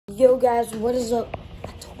Yo guys, what is up?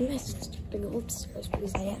 I told my sister to go upstairs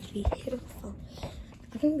because I actually hit her phone.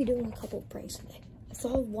 I'm gonna be doing a couple of pranks today. I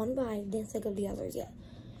saw one, but I didn't think of the others yet.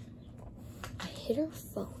 I hit her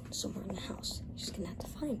phone somewhere in the house. She's gonna have to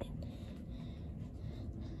find it.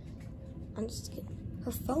 I'm just kidding.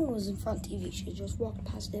 Her phone was in front TV. She just walked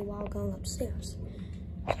past it while going upstairs.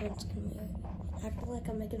 So it's gonna act like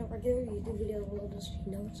I'm making a regular YouTube video. Little does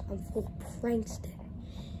she knows I'm full of pranks today.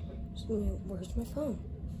 So, where's my phone?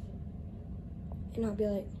 And I'll be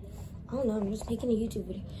like, I don't know, I'm just making a YouTube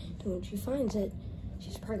video. Then when she finds it,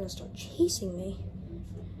 she's probably gonna start chasing me.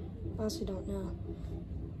 I honestly don't know.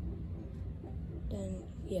 Then,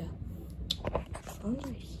 yeah. Phone's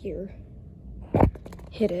right here.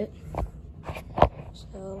 Hit it.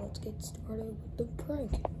 So, let's get started with the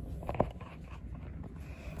prank.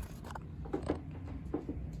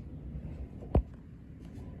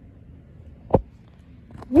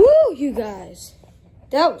 Woo, you guys.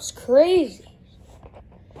 That was crazy.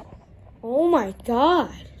 Oh my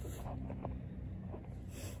god.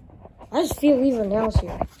 I just feel leave her nails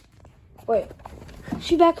here. Wait. Is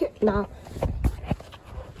she back here? No.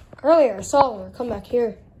 Earlier I saw her come back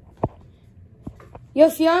here.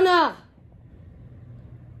 Yo, Fiona.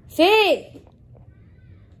 Faye.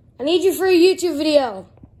 I need you for a YouTube video.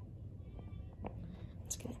 I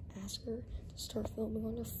was gonna ask her to start filming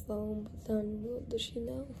on her phone, but then what does she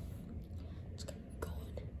know? It's gonna be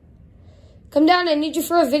good. Come down, I need you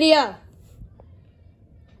for a video.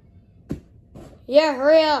 Yeah,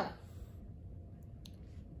 hurry up.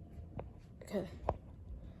 Okay.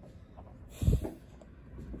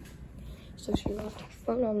 So she left her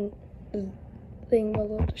phone on the thing, but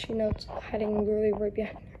little does she know it's hiding really right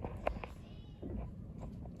behind her.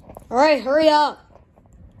 Alright, hurry up.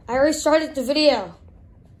 I already started the video.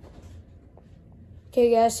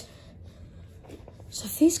 Okay, guys.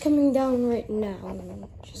 Sophie's coming down right now.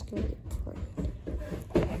 She's gonna get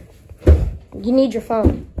pranked. You need your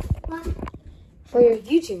phone. What? For your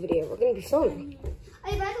YouTube video, we're gonna be filming.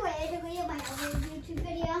 Oh, by the way, I did my other YouTube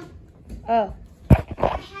video. Oh.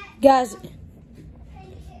 Guys,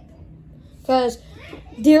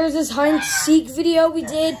 there's this hide and seek video we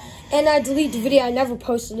did, and I deleted the video. I never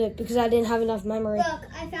posted it because I didn't have enough memory. Look,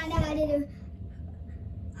 I found out how to do.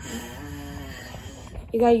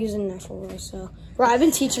 You gotta use a natural voice, so. Right, I've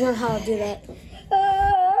been teaching her how to do that.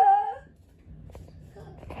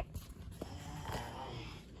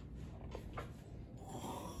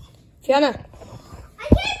 Fiona. I can't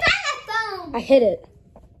find that phone. I hid it.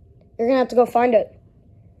 You're gonna have to go find it.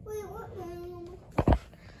 Wait, what room?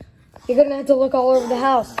 You're gonna have to look all over the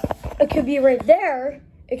house. It could be right there.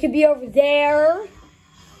 It could be over there.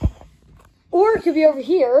 Or it could be over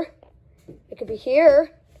here. It could be here.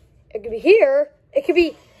 It could be here. It could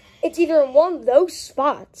be, it's either in one of those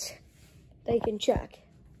spots that you can check.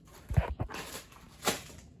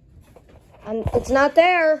 And it's not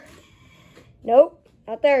there. Nope,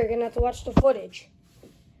 not there. You're gonna have to watch the footage.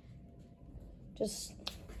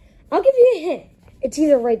 I'll give you a hint. It's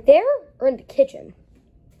either right there or in the kitchen.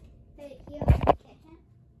 Right here in the kitchen.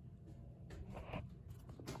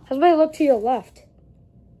 Everybody look to your left.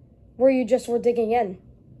 Where you just were digging in.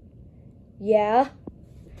 Yeah.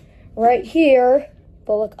 Right here.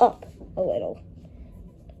 But look up a little.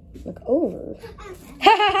 Look over.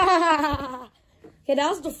 Okay, that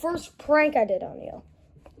was the first prank I did on you.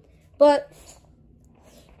 But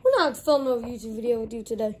we're not filming a YouTube video with you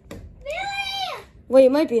today. Really? Well, you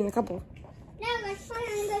might be in a couple. No, let's play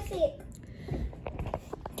hide and seek.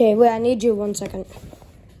 Okay, wait, I need you 1 second.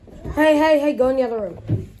 Hey, go in the other room.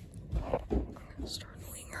 I'm start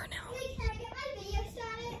annoying her now. Wait, can I get my video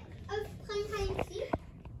started of playing hide and seek?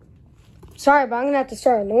 Sorry, but I'm gonna have to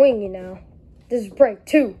start annoying you now. This is break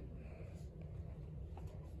 2.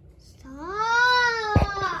 Stop!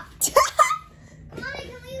 Mommy,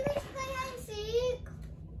 can we at least play hide and seek?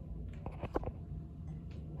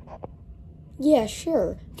 Yeah,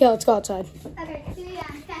 sure. Okay, let's go outside. Okay, here we are.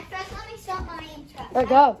 First, let me start my intro. All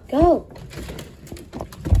right, go.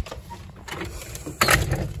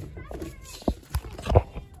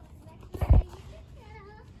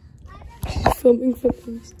 Filming for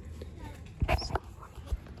things.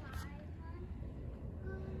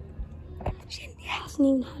 She hasn't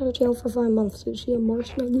even had her tail for 5 months. Is she a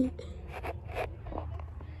marshmallow?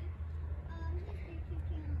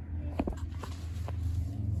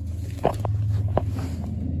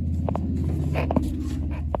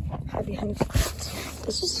 Hide behind the fence.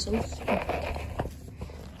 This is so fun.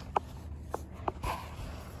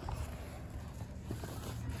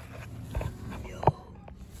 Yo,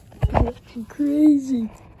 looking crazy.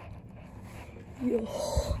 Yo.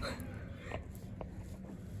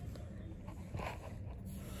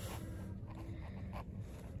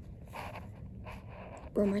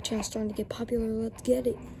 Bro, my channel's starting to get popular. Let's get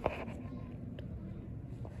it.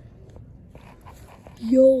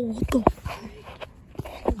 Yo, what the fuck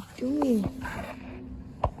are you doing?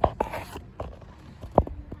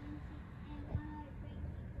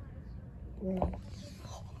 Bro.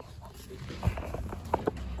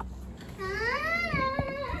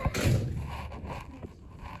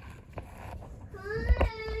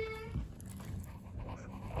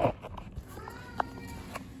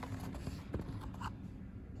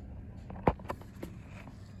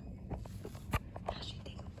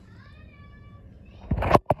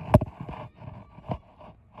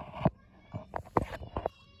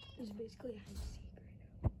 It's basically a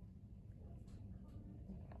secret.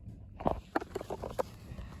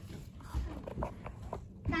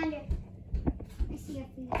 Found it. I see it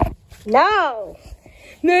for you. No!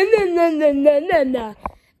 No.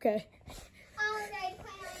 Okay.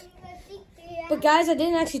 But guys, I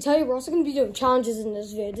didn't actually tell you, we're also going to be doing challenges in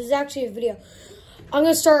this video. This is actually a video. I'm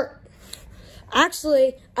going to start,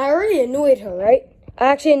 actually, I already annoyed her, right? I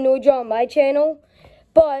actually annoyed you on my channel,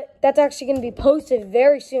 but that's actually going to be posted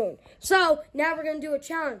very soon. So, now we're going to do a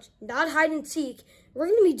challenge, not hide and seek. We're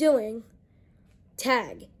going to be doing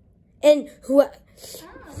tag. And we're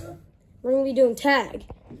going to be doing tag.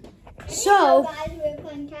 So, guys, we're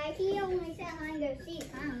playing tag. He only said hide and seek.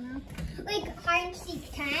 I don't know. Like hide and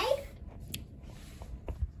seek tag?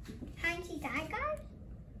 Hide and seek tag, guys?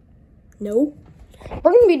 no.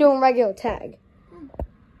 We're going to be doing regular tag.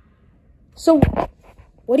 So,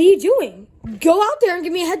 what are you doing? Go out there and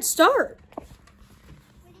give me a head start. What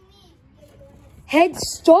do you mean? Head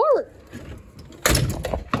start.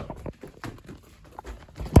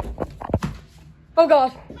 Oh,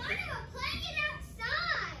 God. We're playing it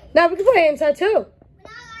outside. Now we can play inside, too. We're not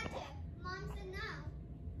allowed to. Mom said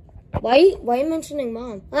no. Why are you mentioning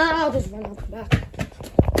Mom? I'll just run out the back.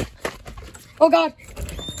 Oh, God.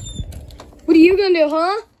 What are you going to do,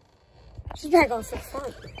 huh? She's back on for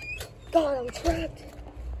fun. God, I'm trapped.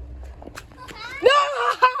 No!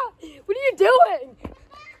 What are you doing?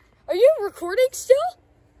 Are you recording still?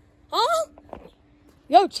 Huh?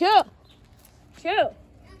 Yo, chill. Chill.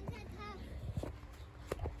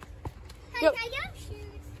 Hey, I got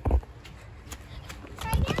shoes.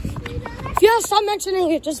 I got shoes on. Fiona, stop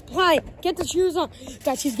mentioning it. Just play. Get the shoes on.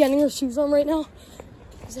 Guys, she's getting her shoes on right now.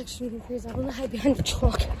 It's actually moving crazy. I'm gonna hide behind the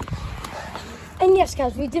truck. And yes,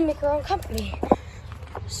 guys, we did make our own company.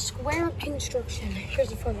 Square Construction. Here's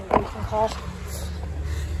the phone number you can call.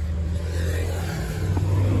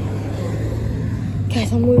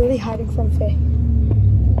 Guys, I'm literally hiding from Faye.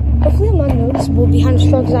 Hopefully I'm not noticeable behind the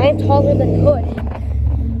truck because I am taller than Hood.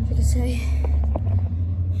 If I could say.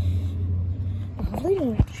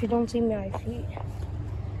 Hopefully she don't see my feet.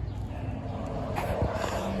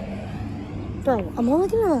 Bro, I'm only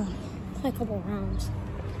gonna play a couple rounds.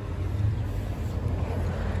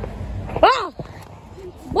 Ah!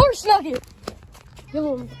 More Snuggie!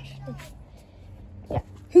 Yeah.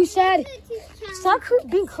 Who said? Stop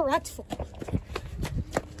being correctful.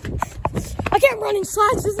 I can't run in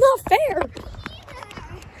slides. This is not fair.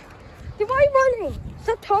 Dude, why are you running?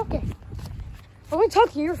 Stop talking. I want to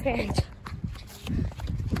talk to your fans.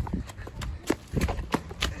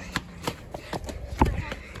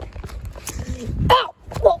 Ow!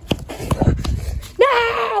 Whoa.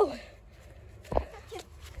 No!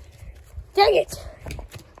 Dang it.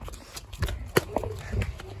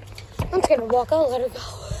 I'm just gonna walk. I'll let her go.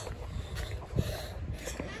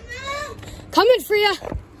 Coming for ya.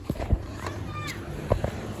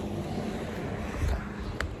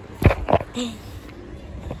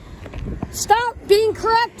 Stop being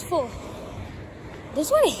correctful. This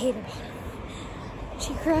is what I hate about her.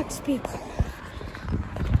 She corrects people.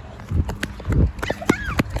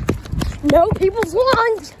 No people's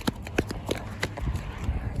lawns.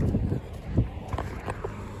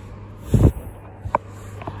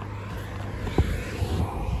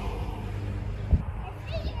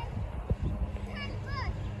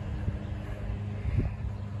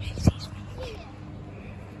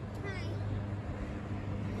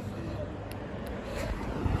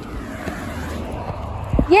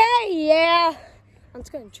 Yeah. I'm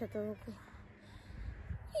just gonna trick her real quick.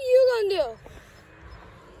 What are you gonna do?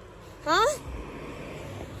 Huh?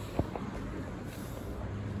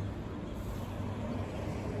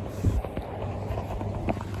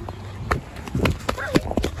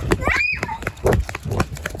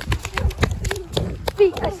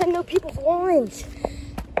 I said no people's lawns.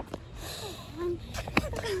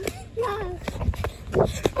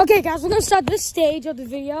 Okay, guys, we're gonna start this stage of the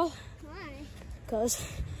video. Why? Because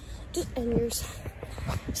just enders.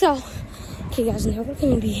 So, okay, guys, now we're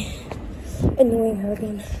gonna be annoying her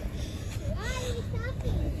again. Why are you stopping?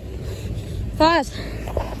 Guys,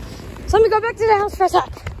 so let me go back to the house for a sec.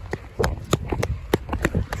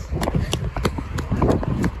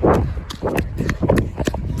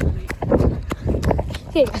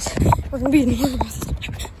 Okay, guys, we're gonna be in here.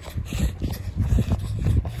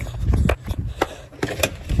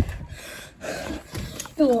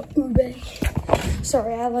 The little ube.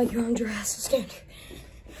 Sorry, I like your undress. Stand here.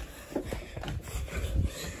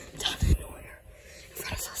 Time to annoy her in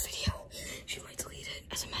front of her video. She might delete it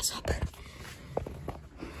as a mess up.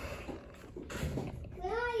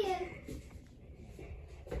 Where are you?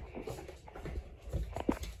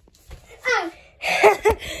 Oh.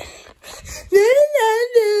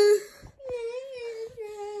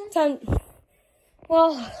 Time.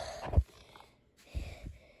 Well,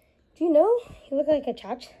 do you know you look like a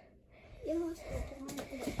cha-cha?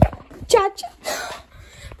 Cha-cha.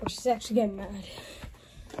 But she's actually getting mad.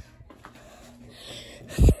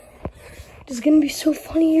 This is gonna be so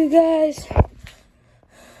funny, you guys.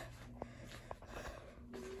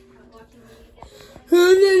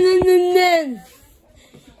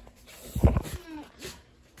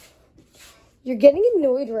 You're getting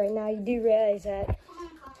annoyed right now. You do realize that.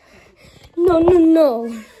 No.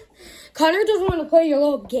 Connor doesn't want to play your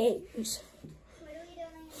little games. What are we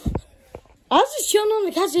doing? I was just chilling on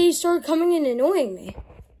the couch and he started coming and annoying me.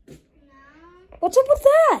 No. What's up with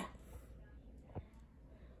that?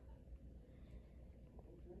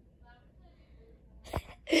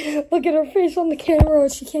 Look at her face on the camera.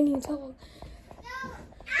 She can't even tell.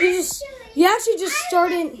 No. You actually just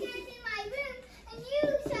started. I was in my room and you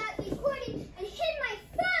started recording and hid my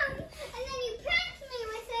phone and then you pranked me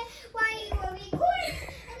and I said why you were recording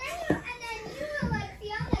and then you were like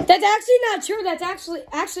Fiona. That's actually not true. That's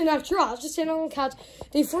actually not true. I was just sitting on the couch.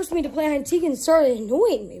 They forced me to play hide and seek and started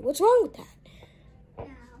annoying me. What's wrong with that? No.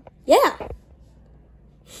 Yeah.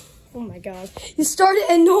 Oh my god. You started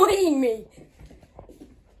annoying me.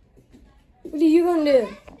 What are you gonna do? If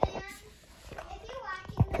you're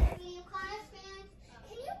watching this video, Connor's fans,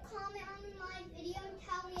 can you comment on my video and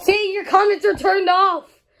tell me? See, your comments are turned off.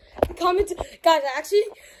 The comments, guys,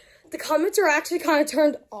 the comments are actually kind of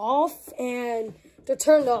turned off, and they're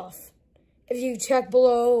turned off. If you check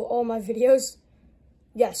below all my videos,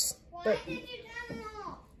 yes. Why But did you turn them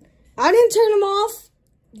off? I didn't turn them off.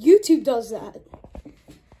 YouTube does that.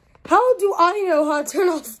 How do I know how to turn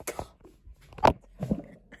off?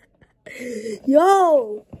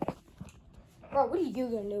 Yo! Bro, what are you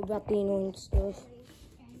gonna do about the annoying stuff?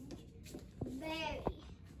 Very.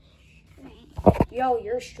 Yo,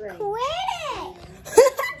 you're strange. Quit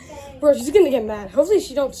Bro, she's gonna get mad. Hopefully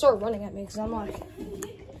she don't start running at me because I'm like,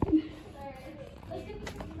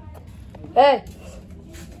 hey.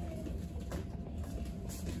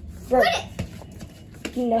 Bro.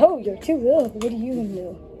 No, you're too little. What are you gonna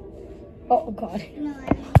do? Oh, God. No,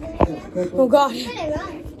 Oh, God. you better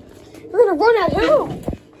run. We're gonna run at who?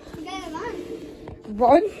 You better run.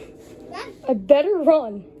 Run? Run. I better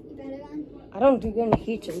run. You better run. I don't do any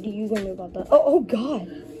heat. What are you gonna do about that? Oh, God.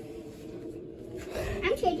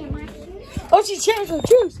 I'm taking my shoes. Oh, she's changing her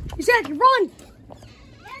shoes. You said you run.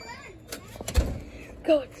 Yeah, run.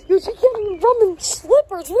 God, yo, she can't even run in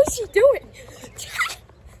slippers. What is she doing?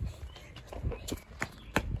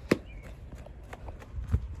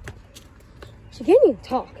 She can't even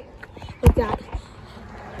talk like that.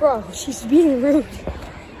 Bro, she's being rude.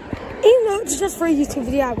 Even though it's just for a YouTube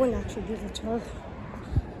video, I wouldn't actually do that to her.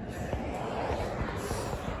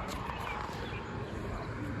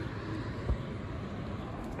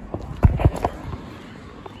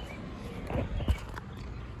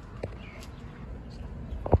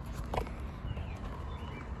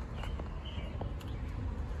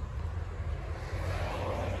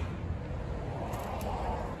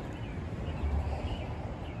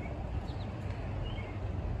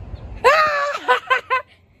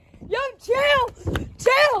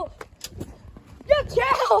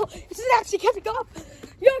 This is actually catching up.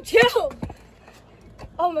 Yo, chill.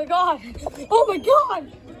 Oh my god. Oh my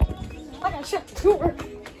god. I gotta shut the door.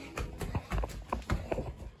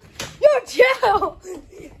 Yo, chill.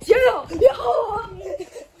 Chill. Yo.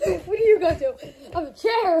 What are you gonna do? I have a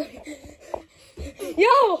chair.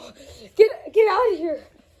 Yo, get out of here.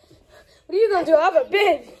 What are you gonna do? I have a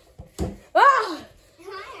bed. Ah.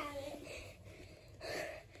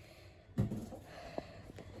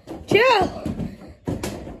 Chill.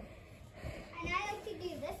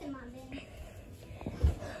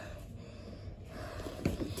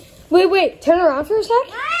 Wait, turn around for a sec.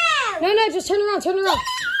 No, just turn around, Can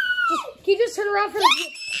you just turn around for the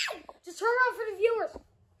Just turn around for the viewers.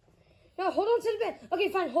 No, hold on to the bed. Okay,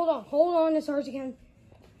 fine, hold on as hard as you can.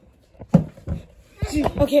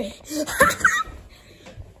 Okay.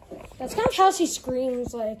 That's kind of how she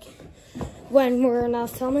screams, like, when we're not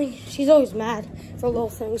filming. She's always mad for little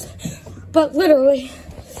things. But literally,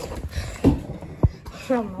 I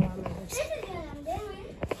don't know what This is what I'm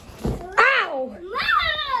doing. Ow!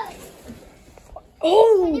 Mom!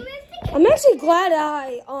 Oh! I'm actually glad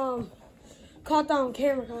I caught that on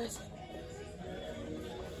camera, guys.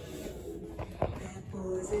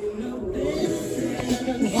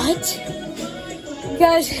 What?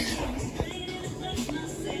 Guys,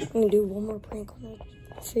 I'm gonna do one more prank on it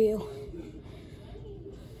for you.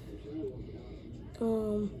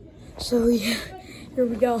 So yeah, here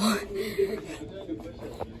we go. I'm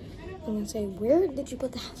gonna say, where did you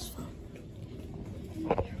put the house phone?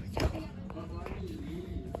 Here we go.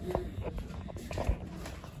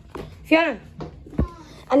 Fiona,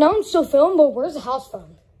 I know I'm still filming, but where's the house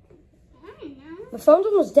phone? I don't know. My phone's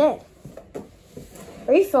almost dead.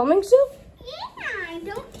 Are you filming still? Yeah,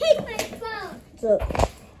 don't take my phone. So,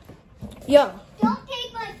 yeah. Don't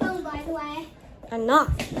take my phone, by the way. I'm not.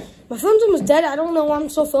 My phone's almost dead. I don't know why I'm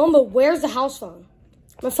still filming, but where's the house phone?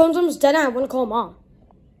 My phone's almost dead and I want to call Mom.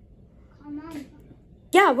 Call Mom.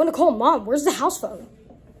 Yeah, I want to call Mom. Where's the house phone?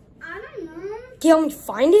 I don't know. Can you help me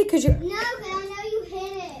find it? Cause No, but I know you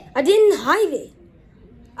hid it. I didn't hide it.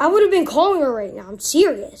 I would have been calling her right now. I'm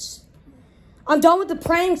serious. I'm done with the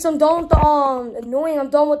pranks. I'm done with the annoying. I'm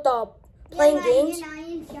done with the playing games. You're not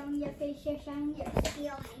showing your face. You're showing your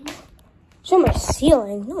ceiling. Show my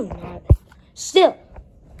ceiling. No, I'm not. Still,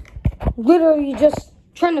 literally just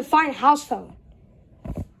trying to find a house phone.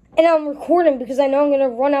 And I'm recording because I know I'm going to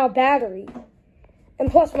run out of battery.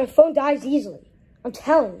 And plus, my phone dies easily. I'm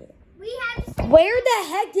telling you. We have the same. Where the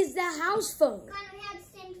heck is the house phone? We have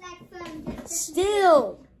the same exact phone.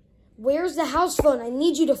 Still, where's the house phone? I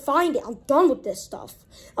need you to find it. I'm done with this stuff.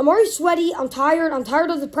 I'm already sweaty. I'm tired. I'm tired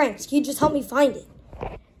of the pranks. Can you just help me find it?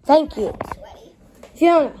 Thank you. Sweaty.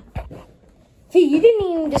 Fiona. Fee, you didn't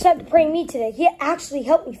even decide to prank me today. You actually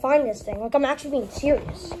helped me find this thing. Like, I'm actually being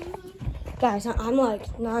serious. Guys, I'm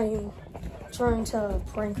like not even trying to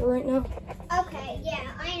prank her right now. Okay, yeah,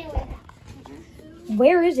 I know where that.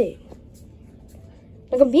 Where is it?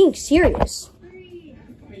 Like, I'm being serious.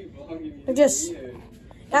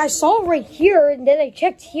 I saw it right here, and then I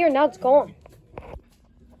checked here, and now it's gone.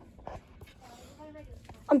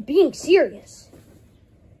 I'm being serious.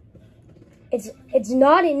 It's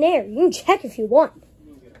not in there. You can check if you want.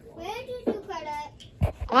 Where did you put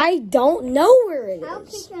it? I don't know where it I'll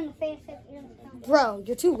is. kick you in the face if you don't tell me. Bro,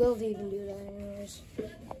 you're too little to even do that anyways.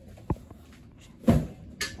 I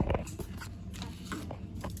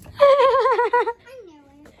know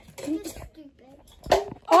it. You're stupid.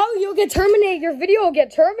 Oh, you'll get terminated. Your video will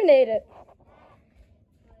get terminated.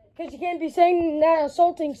 Because you can't be saying that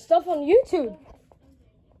assaulting stuff on YouTube.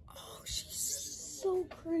 Oh, she's so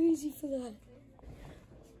crazy for that.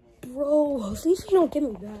 Bro, at least you don't get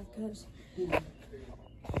me back, guys.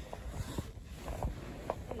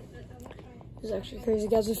 It's actually crazy,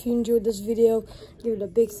 guys. If you enjoyed this video, give it a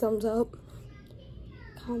big thumbs up.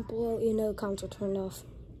 Comment below. You know, comments are turned off.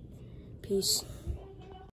 Peace.